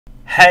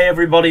Hey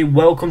everybody,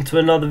 welcome to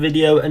another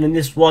video, and in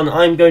this one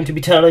I'm going to be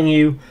telling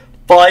you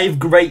 5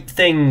 great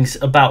things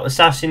about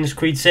Assassin's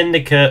Creed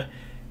Syndicate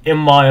in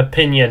my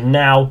opinion.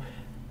 Now,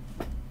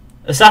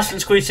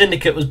 Assassin's Creed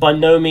Syndicate was by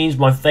no means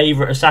my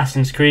favourite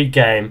Assassin's Creed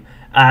game,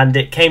 and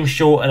it came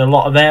short in a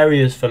lot of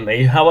areas for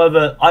me.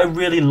 However, I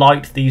really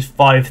liked these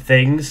 5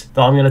 things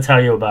that I'm going to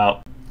tell you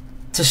about.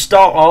 To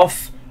start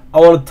off, I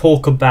want to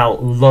talk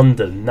about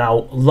London.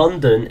 Now,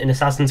 London in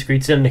Assassin's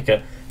Creed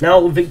Syndicate.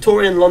 Now,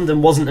 Victorian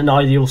London wasn't an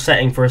ideal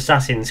setting for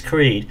Assassin's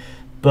Creed,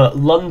 but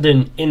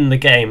London in the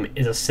game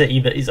is a city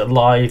that is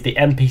alive. The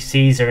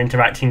NPCs are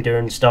interacting,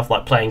 doing stuff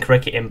like playing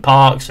cricket in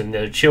parks, and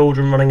there are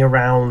children running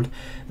around.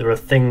 There are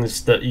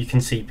things that you can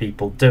see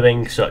people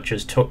doing, such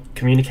as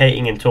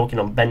communicating and talking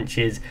on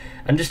benches,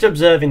 and just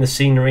observing the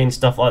scenery and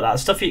stuff like that.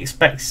 Stuff you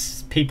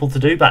expect people to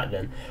do back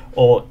then,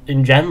 or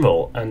in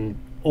general, and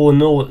all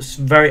in all, it's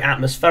very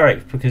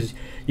atmospheric because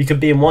you could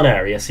be in one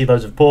area, see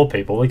loads of poor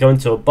people, we go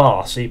into a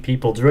bar, see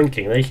people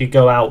drinking, then you could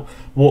go out,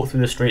 walk through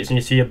the streets, and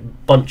you see a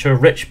bunch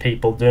of rich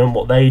people doing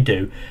what they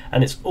do,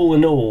 and it's all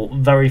in all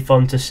very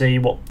fun to see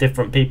what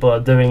different people are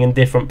doing in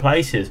different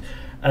places.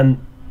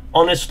 And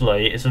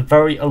honestly, it's a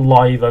very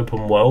alive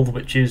open world,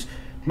 which is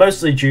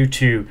mostly due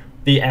to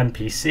the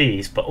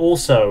NPCs, but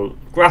also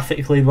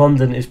graphically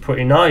London is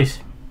pretty nice.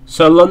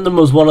 So London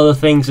was one of the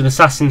things in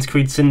Assassin's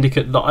Creed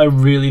Syndicate that I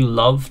really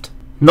loved.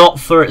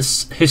 Not for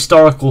its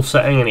historical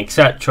setting and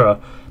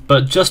etc.,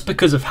 but just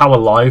because of how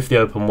alive the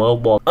open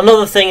world was.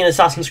 Another thing in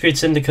Assassin's Creed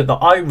Syndicate that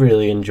I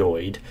really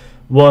enjoyed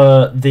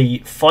were the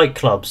fight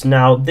clubs.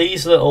 Now,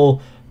 these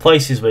little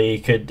places where you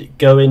could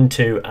go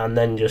into and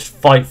then just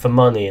fight for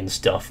money and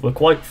stuff were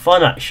quite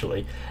fun,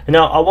 actually.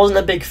 Now, I wasn't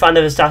a big fan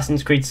of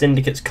Assassin's Creed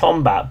Syndicate's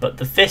combat, but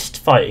the fist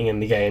fighting in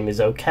the game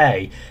is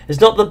okay. It's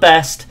not the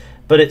best,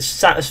 but it's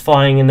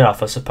satisfying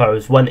enough, I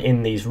suppose, when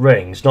in these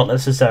rings, not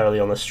necessarily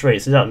on the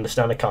streets. I don't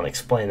understand, I can't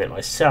explain it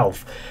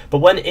myself. But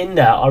when in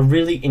there, I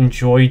really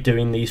enjoy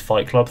doing these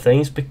fight club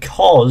things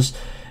because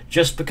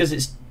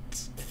it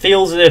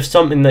feels as if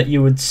something that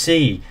you would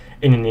see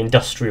in an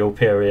industrial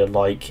period,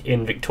 like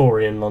in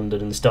Victorian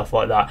London and stuff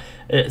like that.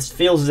 It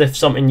feels as if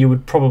something you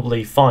would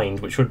probably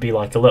find, which would be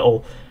like a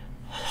little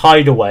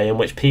hideaway in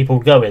which people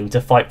go in to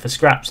fight for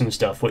scraps and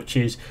stuff, which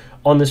is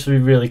honestly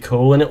really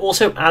cool. And it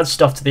also adds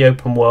stuff to the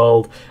open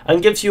world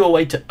and gives you a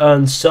way to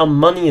earn some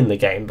money in the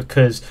game,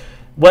 because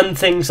when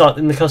things like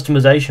in the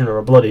customization are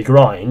a bloody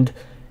grind,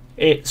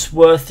 it's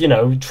worth, you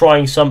know,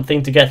 trying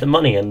something to get the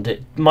money, and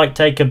it might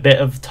take a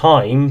bit of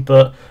time,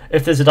 but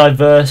if there's a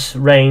diverse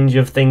range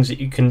of things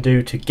that you can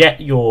do to get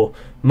your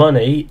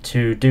money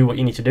to do what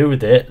you need to do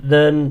with it,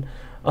 then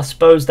I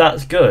suppose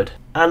that's good.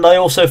 And I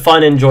also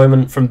find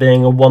enjoyment from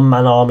being a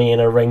one-man army in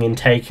a ring and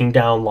taking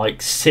down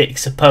like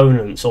 6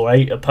 opponents or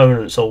 8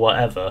 opponents or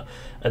whatever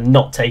and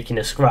not taking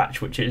a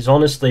scratch, which is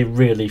honestly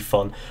really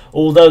fun.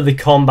 Although the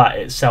combat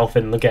itself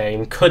in the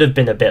game could have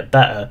been a bit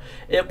better,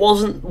 it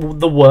wasn't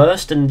the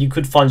worst and you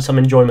could find some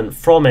enjoyment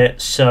from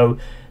it, so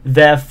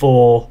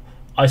therefore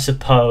I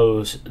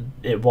suppose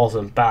it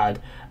wasn't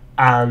bad.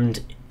 And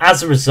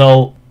as a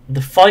result,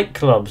 the fight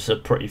clubs are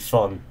pretty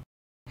fun.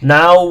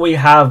 Now we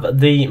have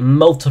the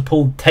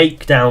multiple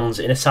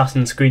takedowns in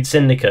Assassin's Creed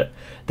Syndicate.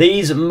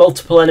 These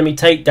multiple enemy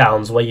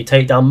takedowns, where you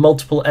take down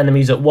multiple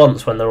enemies at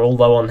once when they're all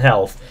low on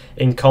health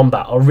in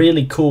combat, are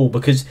really cool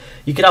because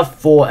you could have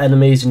 4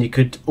 enemies and you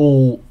could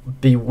all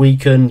be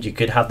weakened, you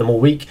could have them all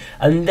weak,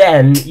 and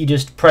then you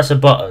just press a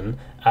button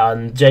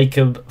and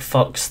Jacob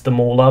fucks them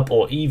all up,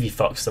 or Evie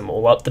fucks them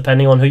all up,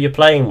 depending on who you're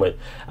playing with.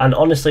 And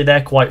honestly,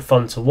 they're quite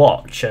fun to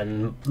watch,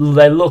 and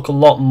they look a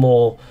lot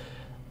more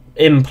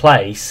in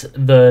place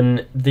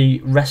than the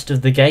rest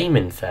of the game,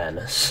 in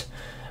fairness,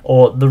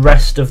 or the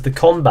rest of the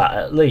combat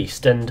at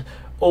least. And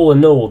all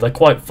in all, they're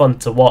quite fun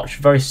to watch,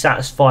 very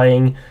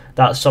satisfying.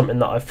 That's something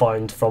that I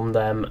find from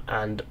them,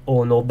 and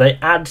all in all, they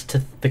add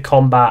to the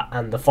combat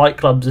and the fight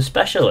clubs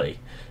especially,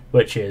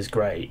 which is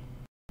great.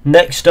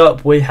 Next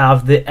up, we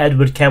have the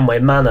Edward Kenway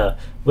Manor,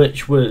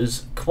 which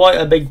was quite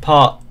a big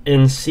part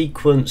in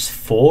Sequence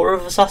 4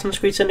 of Assassin's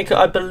Creed Syndicate,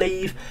 I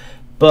believe.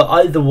 But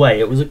either way,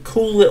 it was a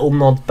cool little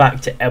nod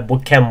back to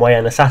Edward Kenway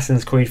and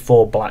Assassin's Creed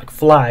 4 Black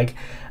Flag,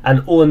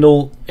 and all in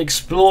all,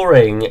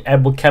 exploring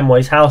Edward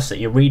Kenway's house that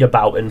you read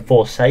about in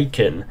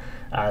Forsaken.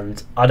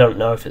 And I don't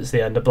know if it's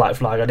the end of Black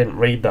Flag, I didn't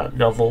read that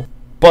novel.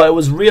 But it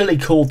was really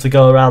cool to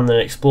go around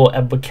and explore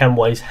Edward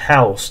Kenway's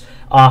house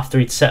after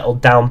he'd settled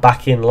down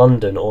back in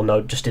London, or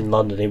no, just in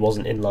London. He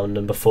wasn't in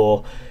London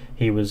before,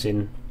 he was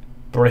in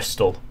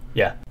Bristol,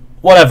 yeah.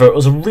 Whatever, it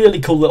was a really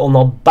cool little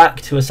nod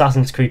back to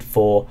Assassin's Creed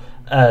 4,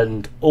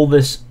 and all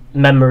this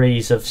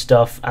memories of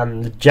stuff,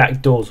 and the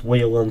Jackdaw's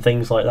wheel and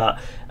things like that,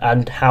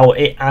 and how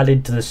it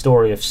added to the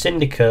story of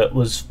Syndicate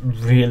was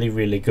really,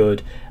 really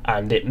good,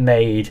 and it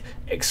made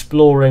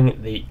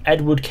exploring the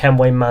Edward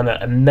Kenway Manor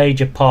a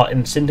major part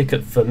in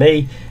Syndicate for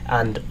me,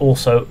 and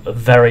also a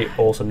very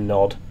awesome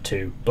nod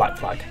to Black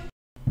Flag.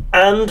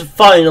 And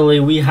finally,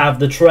 we have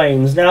the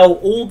trains. Now,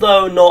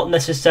 although not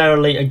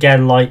necessarily,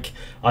 again, like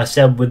I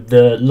said with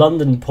the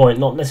London point,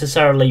 not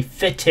necessarily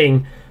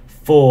fitting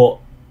for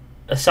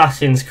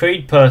Assassin's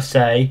Creed per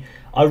se,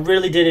 I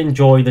really did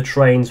enjoy the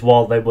trains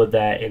while they were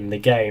there in the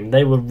game.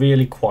 They were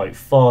really quite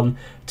fun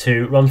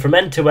to run from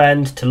end to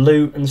end, to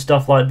loot and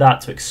stuff like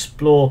that, to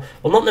explore,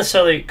 well, not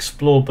necessarily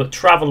explore, but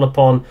travel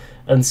upon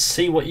and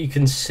see what you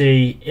can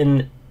see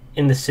in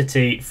the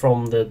city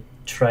from the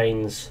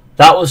trains.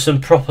 That was some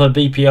proper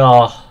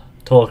BPR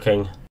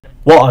talking.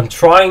 What I'm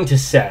trying to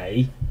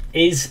say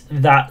is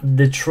that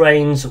the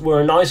trains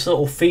were a nice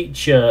little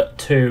feature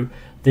to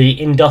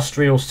the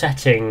industrial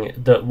setting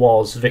that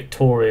was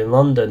Victorian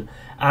London.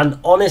 And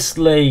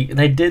honestly,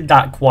 they did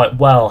that quite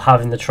well,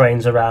 having the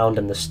trains around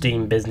and the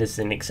steam business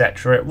and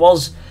etc. It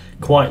was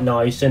quite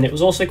nice, and it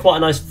was also quite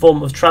a nice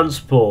form of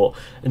transport.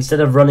 Instead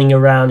of running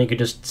around, you could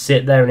just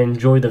sit there and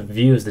enjoy the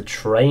view as the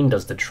train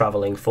does the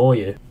travelling for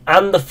you.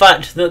 And the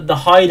fact that the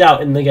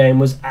hideout in the game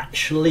was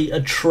actually a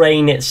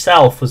train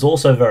itself was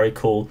also very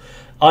cool.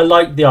 I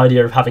liked the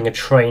idea of having a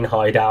train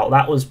hideout.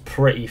 That was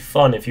pretty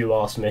fun, if you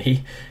ask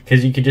me,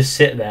 because you could just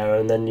sit there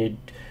and then you'd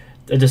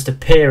just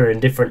appear in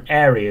different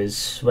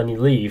areas when you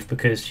leave,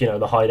 because, you know,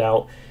 the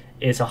hideout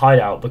is a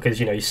hideout because,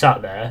 you know, you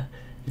sat there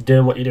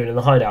doing what you're doing in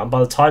the hideout, and by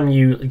the time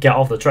you get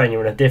off the train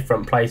you're in a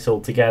different place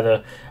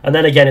altogether. And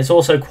then again, it's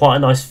also quite a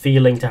nice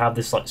feeling to have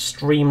this like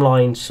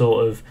streamlined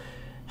sort of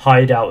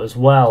hideout as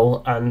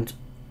well. And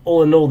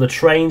all in all, the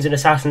trains in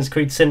Assassin's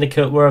Creed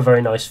Syndicate were a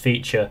very nice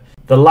feature.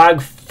 The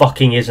lag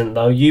fucking isn't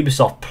though.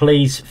 Ubisoft,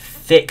 please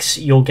fix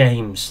your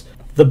games.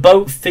 The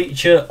boat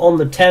feature on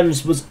the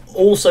Thames was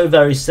also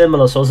very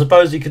similar, so I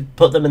suppose you could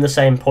put them in the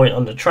same point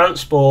under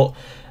transport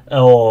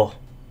or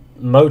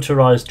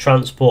motorised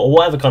transport or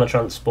whatever kind of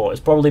transport.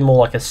 It's probably more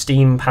like a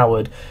steam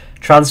powered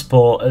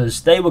transport,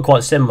 as they were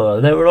quite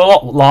similar. They were a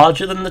lot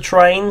larger than the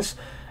trains,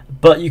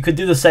 but you could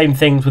do the same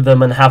things with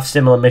them and have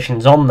similar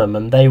missions on them,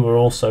 and they were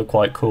also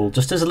quite cool.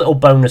 Just as a little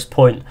bonus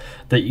point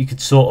that you could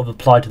sort of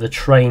apply to the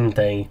train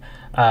thing.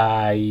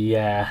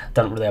 Yeah,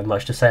 don't really have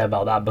much to say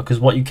about that, because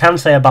what you can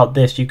say about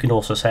this you can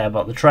also say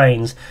about the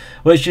trains,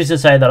 which is to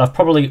say that I've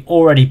probably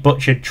already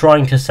butchered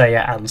trying to say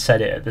it and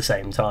said it at the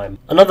same time.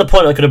 Another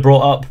point I could have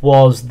brought up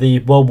was the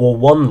World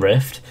War I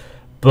rift,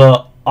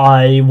 but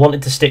I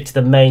wanted to stick to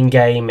the main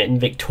game in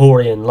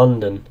Victorian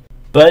London.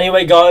 But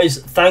anyway guys,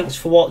 thanks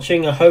for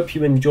watching. I hope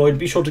you enjoyed.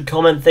 Be sure to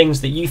comment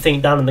things that you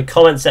think down in the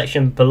comment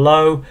section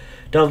below.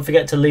 Don't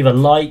forget to leave a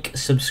like,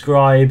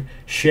 subscribe,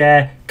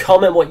 share,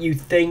 comment what you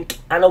think,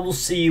 and I will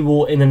see you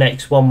all in the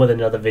next one with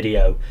another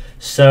video.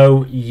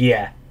 So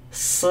yeah.